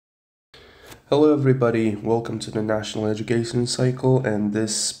Hello everybody, welcome to the National Education Cycle, and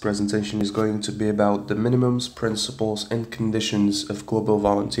this presentation is going to be about the minimums, principles and conditions of Global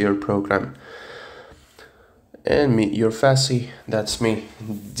Volunteer Program. And meet your FASI, that's me,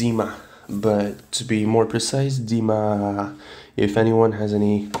 Dima. But to be more precise, Dima. If anyone has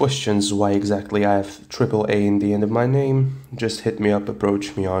any questions why exactly I have triple A in the end of my name, just hit me up,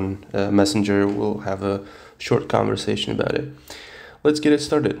 approach me on Messenger, we'll have a short conversation about it. Let's get it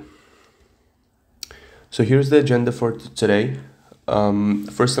started. So here's the agenda for today.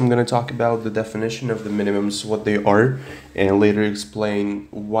 First, I'm going to talk about the definition of the minimums, what they are, and later explain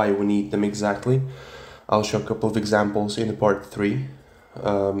why we need them exactly. I'll show a couple of examples in part 3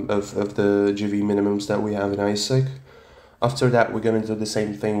 of the GV minimums that we have in ISEC. After that, we're going to do the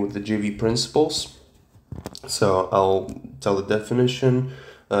same thing with the GV principles. So I'll tell the definition,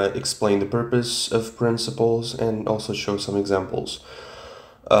 explain the purpose of principles, and also show some examples.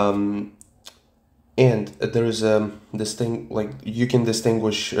 And there is you can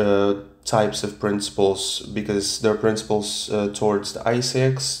distinguish types of principles because there are principles towards the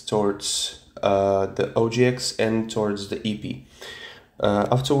ICX, towards the OGX, and towards the EP.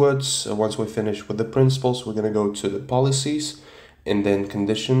 Afterwards, once we finish with the principles, we're going to go to the policies and then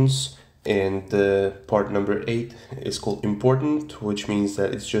conditions. And part number 8 is called important, which means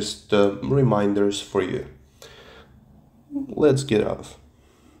that it's just reminders for you. Let's get off.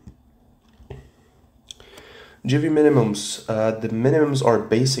 GV minimums. The minimums are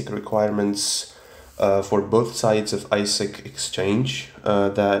basic requirements for both sides of ISEC exchange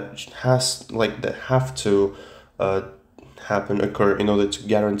that have to occur in order to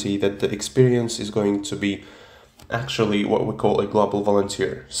guarantee that the experience is going to be actually what we call a global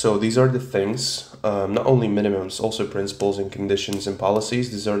volunteer. So these are the things, not only minimums, also principles and conditions and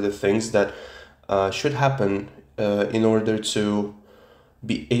policies. These are the things that should happen in order to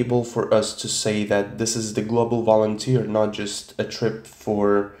be able for us to say that this is the global volunteer, not just a trip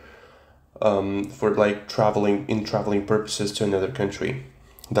for traveling purposes to another country.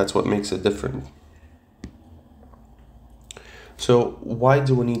 That's what makes it different. So why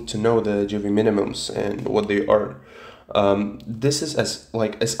do we need to know the GV minimums and what they are? This is as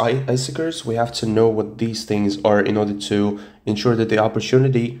ISECers, we have to know what these things are in order to ensure that the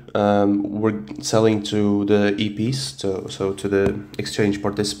opportunity we're selling to the EPs, to the exchange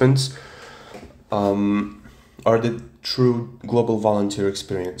participants, are the true global volunteer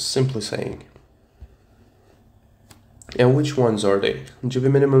experience, simply saying. And which ones are they? GV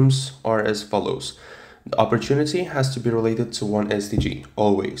minimums are as follows. The opportunity has to be related to one SDG,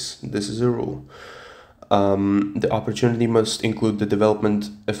 always. This is a rule. The opportunity must include the development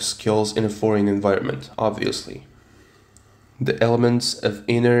of skills in a foreign environment, obviously. The elements of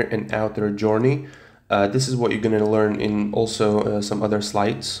inner and outer journey. This is what you're going to learn in also some other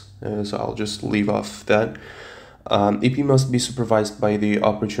slides, so I'll just leave off that. EP must be supervised by the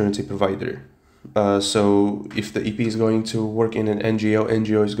opportunity provider. So if the EP is going to work in an NGO,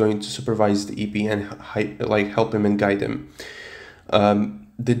 NGO is going to supervise the EP and help him and guide him.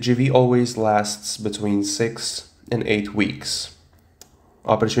 The GV always lasts between 6 and 8 weeks.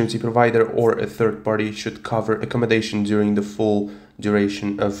 Opportunity provider or a third party should cover accommodation during the full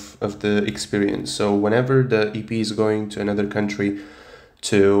duration of the experience. So whenever the EP is going to another country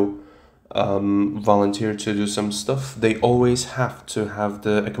to volunteer to do some stuff, they always have to have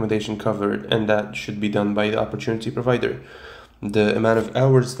the accommodation covered, and that should be done by the opportunity provider. The amount of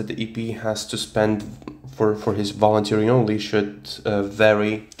hours that the EP has to spend for his volunteering only should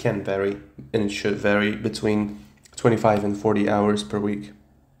can vary, and it should vary between 25 and 40 hours per week.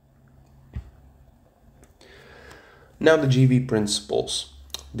 Now the GV principles.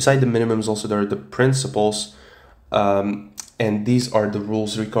 Beside the minimums, also there are the principles, and these are the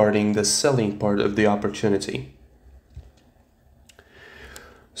rules regarding the selling part of the opportunity.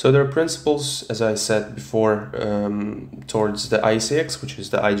 So there are principles, as I said before, towards the ICX, which is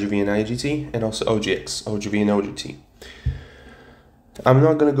the IGV and IGT, and also OGX, OGV and OGT. I'm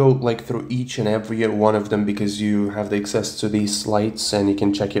not going to go through each and every one of them because you have the access to these slides and you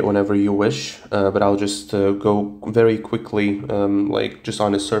can check it whenever you wish, but I'll just go very quickly, just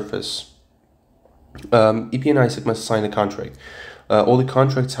on the surface. EP and ISEC must sign a contract. All the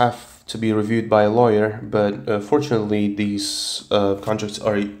contracts have to be reviewed by a lawyer, but fortunately these contracts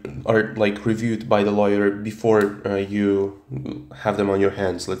are reviewed by the lawyer before you have them on your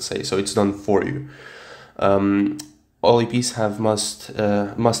hands, let's say, so it's done for you. All EPs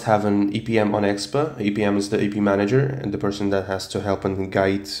must have an EPM on EXPA. EPM is the EP manager and the person that has to help and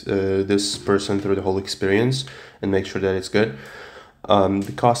guide this person through the whole experience and make sure that it's good.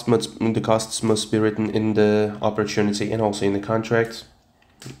 The costs must be written in the opportunity and also in the contract.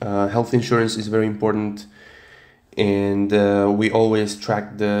 Health insurance is very important, and we always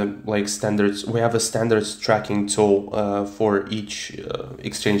track the standards. We have a standards tracking tool for each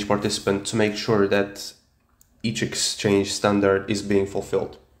exchange participant to make sure that each exchange standard is being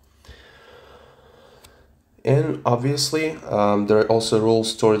fulfilled. And obviously, there are also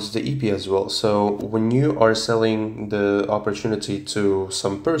rules towards the EP as well. So when you are selling the opportunity to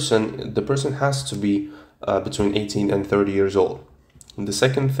some person, the person has to be between 18 and 30 years old. And the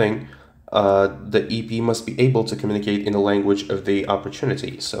second thing, the EP must be able to communicate in the language of the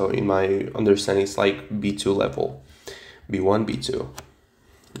opportunity. So in my understanding, it's like B2 level, B1, B2.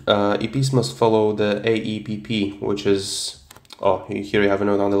 EPs must follow the AEPP, which is, here you have a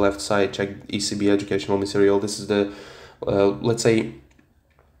note on the left side, check ECB educational material. This is the, let's say,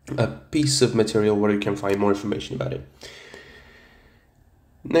 a piece of material where you can find more information about it.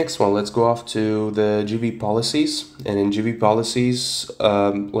 Next one, let's go off to the GV policies. And in GV policies,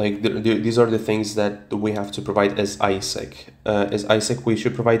 these are the things that we have to provide as ISEC. As ISEC, we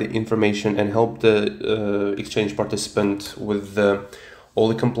should provide the information and help the exchange participant with all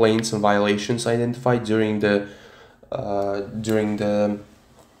the complaints and violations identified during the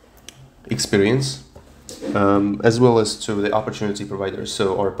experience, as well as to the opportunity providers,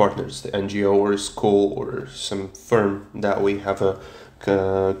 so our partners, the NGO or school or some firm that we have a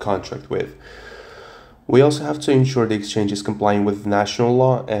contract with. We also have to ensure the exchange is complying with national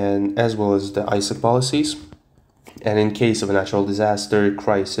law and as well as the ISEC policies. And in case of a natural disaster,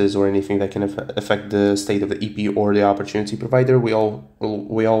 crisis, or anything that can affect the state of the EP or the opportunity provider,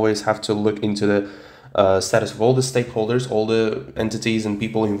 we always have to look into the status of all the stakeholders, all the entities and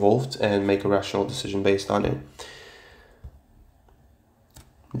people involved, and make a rational decision based on it.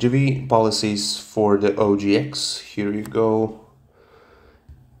 GV policies for the OGX, here you go.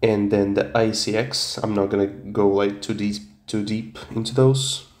 And then the ICX, I'm not gonna go too deep into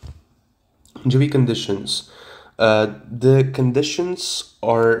those. GV conditions. The conditions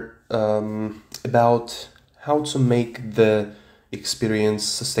are about how to make the experience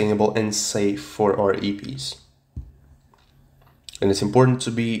sustainable and safe for our EPs. And it's important to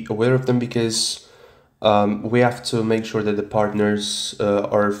be aware of them because we have to make sure that the partners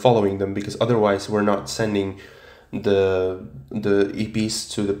are following them, because otherwise we're not sending the EPs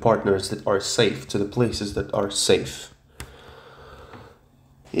to the partners that are safe, to the places that are safe.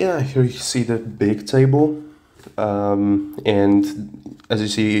 Yeah, here you see the big table. And as you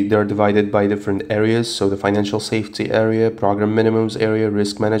see, they're divided by different areas. So the financial safety area, program minimums area,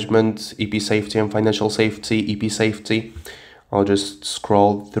 risk management, EP safety and financial safety, EP safety. I'll just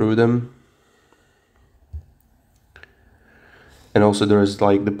scroll through them. And also there is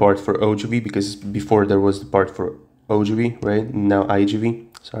the part for OGV, because before there was the part for OGV, right? Now IGV,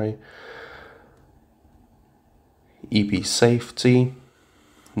 sorry. EP safety.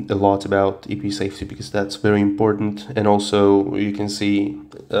 A lot about EP safety because that's very important, and also you can see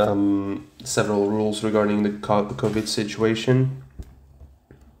several rules regarding the COVID situation.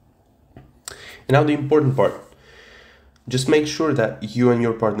 And now the important part. Just make sure that you and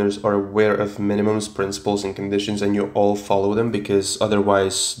your partners are aware of minimums, principles, and conditions, and you all follow them, because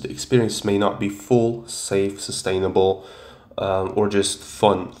otherwise the experience may not be full, safe, sustainable, or just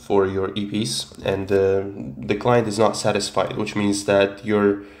fun for your EPs, and the client is not satisfied, which means that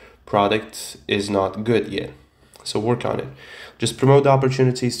your product is not good yet. So work on it. Just promote the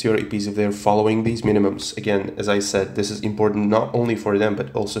opportunities to your EPs if they're following these minimums. Again, as I said, this is important not only for them,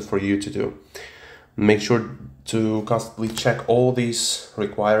 but also for you to do. Make sure to constantly check all these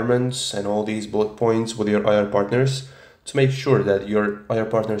requirements and all these bullet points with your IR partners to make sure that your IR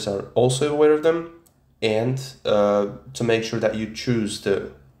partners are also aware of them, and to make sure that you choose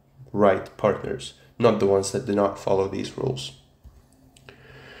the right partners, not the ones that do not follow these rules.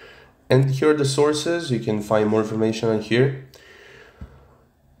 And here are the sources. You can find more information on here.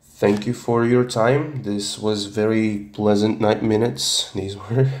 Thank you for your time. This was very pleasant 9 minutes, these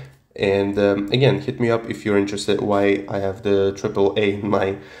were. And again, hit me up if you're interested why I have the AAA in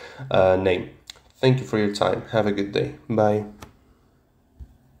my name. Thank you for your time. Have a good day. Bye.